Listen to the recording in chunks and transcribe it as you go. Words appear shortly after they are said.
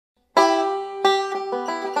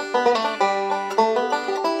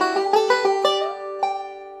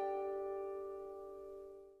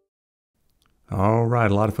All right,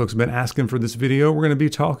 a lot of folks have been asking for this video. We're going to be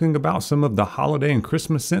talking about some of the holiday and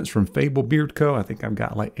Christmas scents from Fable Beard Co. I think I've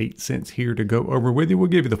got like 8 scents here to go over with you. We'll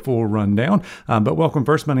give you the full rundown. But welcome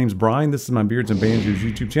first. My name's Brian. This is my Beards and Banjos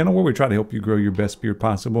YouTube channel where we try to help you grow your best beard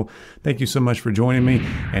possible. Thank you so much for joining me.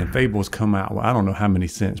 And Fable's come out, well, I don't know how many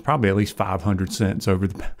scents, probably at least 500 scents over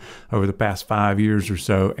the past 5 years or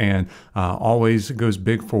so. And always goes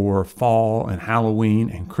big for fall and Halloween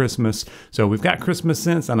and Christmas. So we've got Christmas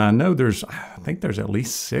scents, and I know I think there's at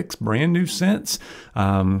least 6 brand new scents.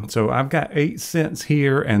 So I've got 8 scents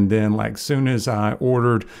here, and then like soon as I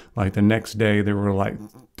ordered, like the next day, there were like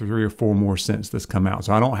 3 or 4 more scents that's come out.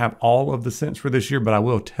 So I don't have all of the scents for this year, but I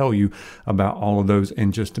will tell you about all of those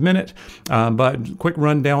in just a minute. But quick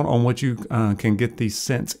rundown on what you can get these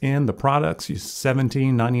scents in. The products,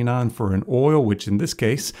 $17.99 for an oil, which in this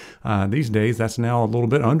case, these days, that's now a little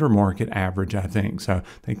bit under market average, I think. So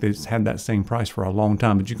I think they've had that same price for a long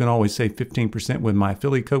time, but you can always save 15% with my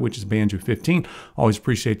affiliate code, which is Banjo15. Always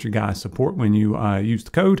appreciate your guys' support when you use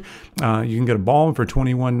the code. You can get a balm for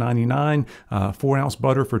 $21.99, 4-ounce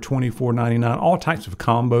butter for $24.99. All types of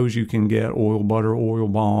combos you can get: oil, butter, oil,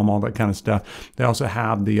 balm, all that kind of stuff. They also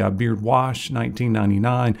have the beard wash,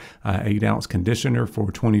 $19.99, 8-ounce conditioner for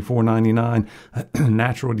 $24.99,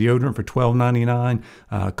 natural deodorant for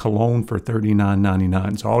 $12.99, cologne for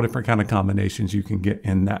 $39.99. So all different kind of combinations you can get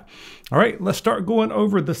in that. All right, let's start going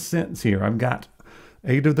over the scents here. I've got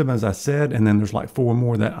 8 of them, as I said, and then there's like 4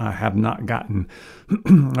 more that I have not gotten.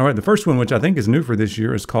 All right, the first one, which I think is new for this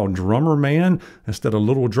year, is called Drummer Man instead of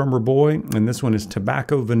Little Drummer Boy. And this one is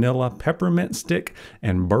tobacco, vanilla, peppermint stick,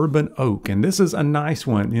 and bourbon oak. And this is a nice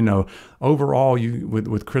one. You know, overall,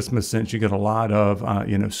 with Christmas scents, you get a lot of,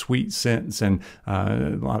 sweet scents and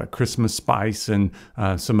a lot of Christmas spice, and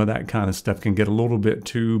some of that kind of stuff can get a little bit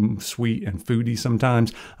too sweet and foody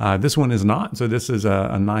sometimes. This one is not. So this is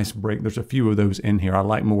a nice break. There's a few of those in here. I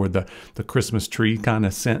like more the Christmas tree kind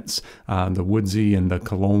of scents, the woodsy and the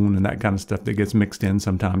cologne and that kind of stuff that gets mixed in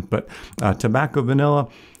sometimes. But tobacco, vanilla,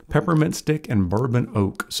 peppermint stick, and bourbon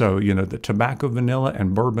oak. So, you know, the tobacco, vanilla,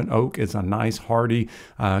 and bourbon oak is a nice hearty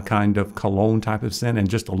kind of cologne type of scent, and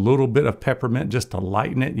just a little bit of peppermint just to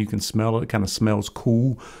lighten it. You can smell it. It kind of smells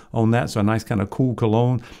cool on that. So a nice kind of cool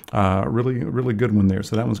cologne. Really, really good one there.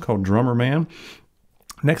 So that one's called Drummer Man.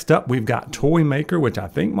 Next up, we've got Toy Maker, which I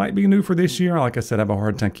think might be new for this year. Like I said, I have a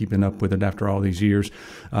hard time keeping up with it after all these years.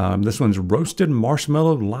 This one's roasted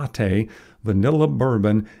marshmallow latte, vanilla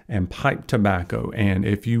bourbon, and pipe tobacco. And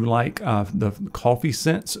if you like the coffee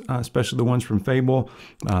scents, especially the ones from Fable,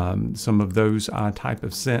 some of those type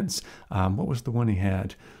of scents, what was the one he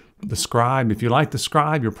had? The Scribe. If you like the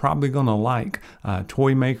Scribe, you're probably going to like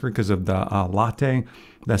Toy Maker because of the latte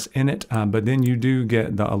that's in it. But then you do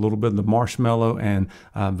get a little bit of the marshmallow and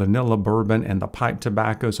vanilla bourbon and the pipe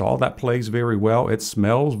tobacco. So all that plays very well. It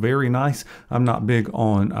smells very nice. I'm not big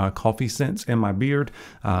on coffee scents in my beard.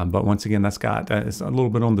 But once again, that's got it's a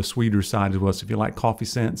little bit on the sweeter side as well. So if you like coffee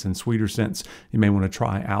scents and sweeter scents, you may want to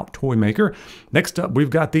try out Toy Maker. Next up,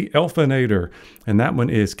 we've got the Elfinator. And that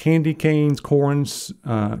one is candy canes,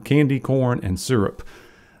 candy corn, and syrup.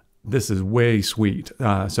 This is way sweet.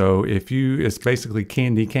 So it's basically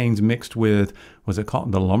candy canes mixed with, was it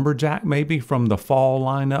called the Lumberjack maybe from the fall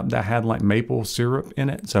lineup that had like maple syrup in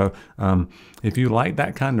it. So if you like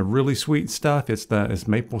that kind of really sweet stuff, it's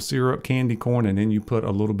maple syrup, candy corn, and then you put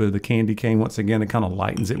a little bit of the candy cane. Once again, it kind of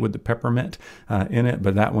lightens it with the peppermint in it,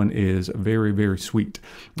 but that one is very, very sweet.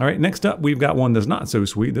 All right, next up, we've got one that's not so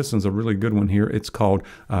sweet. This one's a really good one here. It's called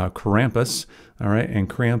Krampus. All right, and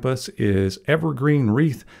Krampus is evergreen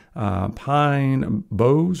wreath, pine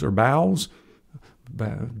boughs or boughs,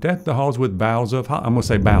 deck the halls with boughs of, I'm going to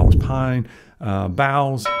say boughs, pine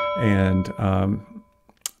boughs, and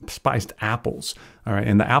spiced apples. All right,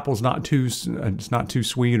 and the apple's not too, it's not too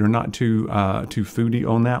sweet or not too foody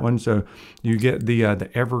on that one. So you get the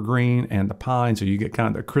evergreen and the pine. So you get kind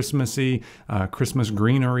of the Christmassy, Christmas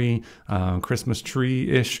greenery, Christmas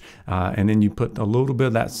tree-ish, and then you put a little bit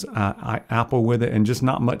of that apple with it, and just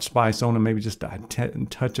not much spice on it. Maybe just a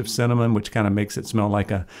touch of cinnamon, which kind of makes it smell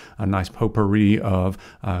like a nice potpourri of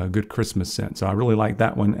good Christmas scent. So I really like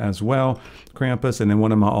that one as well, Krampus. And then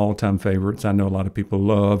one of my all-time favorites, I know a lot of people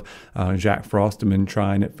love, Jack Frost. Been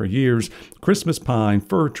trying it for years. Christmas pine,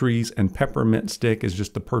 fir trees, and peppermint stick is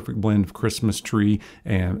just the perfect blend of Christmas tree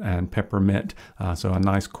and peppermint. So a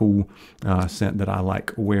nice cool scent that I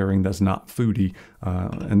like wearing that's not foody.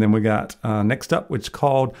 And then we got next up, which is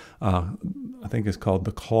called, I think it's called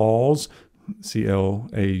the Claws.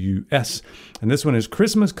 Claus. And this one is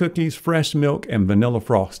Christmas cookies, fresh milk, and vanilla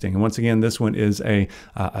frosting. And once again, this one is a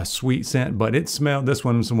sweet scent, but this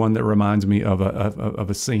one's one that reminds me of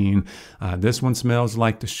a scene. This one smells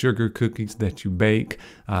like the sugar cookies that you bake,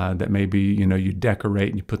 that maybe, you decorate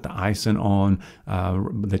and you put the icing on,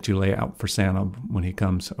 that you lay out for Santa when he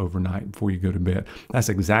comes overnight before you go to bed. That's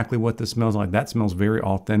exactly what this smells like. That smells very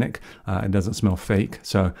authentic. It doesn't smell fake.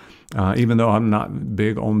 So even though I'm not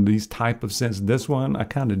big on these type of scents, this one I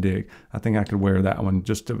kind of dig. I think I could wear that one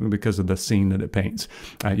just because of the scene that it paints.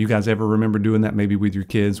 You guys ever remember doing that maybe with your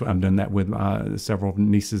kids? I've done that with several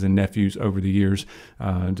nieces and nephews over the years.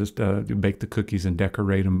 Just bake the cookies and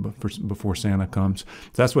decorate them before Santa comes.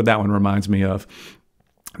 So that's what that one reminds me of.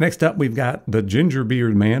 Next up, we've got the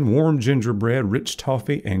Gingerbeard Man, warm gingerbread, rich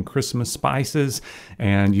toffee, and Christmas spices.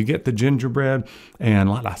 And you get the gingerbread and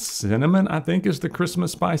a lot of cinnamon, I think, is the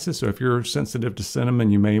Christmas spices. So if you're sensitive to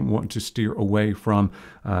cinnamon, you may want to steer away from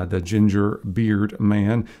the Gingerbeard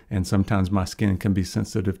Man. And sometimes my skin can be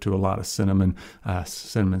sensitive to a lot of cinnamon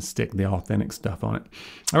stick, the authentic stuff on it.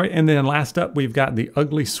 All right, and then last up, we've got the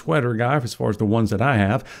Ugly Sweater guy, as far as the ones that I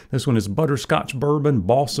have. This one is butterscotch bourbon,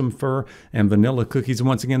 balsam fir, and vanilla cookies. And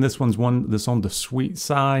once again, this one's one that's on the sweet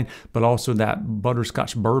side, but also that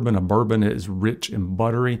butterscotch bourbon. A bourbon is rich and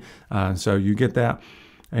buttery, so you get that.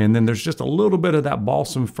 And then there's just a little bit of that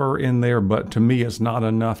balsam fir in there, but to me, it's not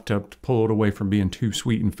enough to pull it away from being too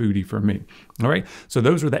sweet and foody for me. All right, so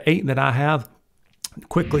those are the 8 that I have.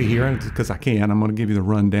 Quickly here, because I can, I'm going to give you the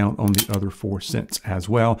rundown on the other 4 scents as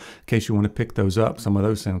well, in case you want to pick those up. Some of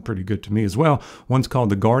those sound pretty good to me as well. One's called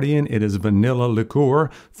the Guardian. It is vanilla liqueur,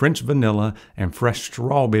 French vanilla, and fresh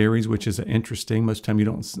strawberries, which is interesting. Most of the time you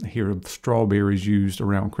don't hear of strawberries used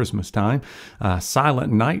around Christmas time.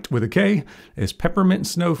 Silent Night with a K is peppermint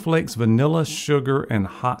snowflakes, vanilla, sugar, and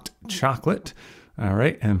hot chocolate. All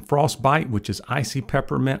right, and Frostbite, which is icy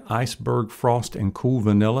peppermint, iceberg frost, and cool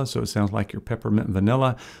vanilla. So it sounds like your peppermint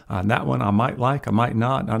vanilla. That one I might like, I might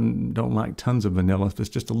not. I don't like tons of vanilla. If it's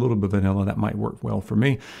just a little bit of vanilla, that might work well for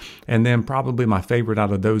me. And then probably my favorite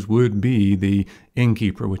out of those would be the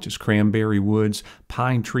Innkeeper, which is Cranberry Woods,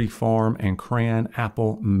 Pine Tree Farm, and Cran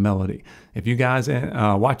Apple Melody. If you guys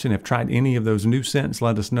watching have tried any of those new scents,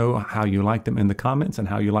 let us know how you like them in the comments and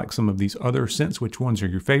how you like some of these other scents. Which ones are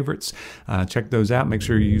your favorites? Check those out. Make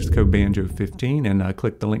sure you use the code BANJO15 and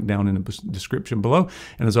click the link down in the description below.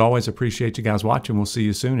 And as always, appreciate you guys watching. We'll see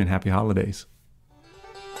you soon and happy holidays.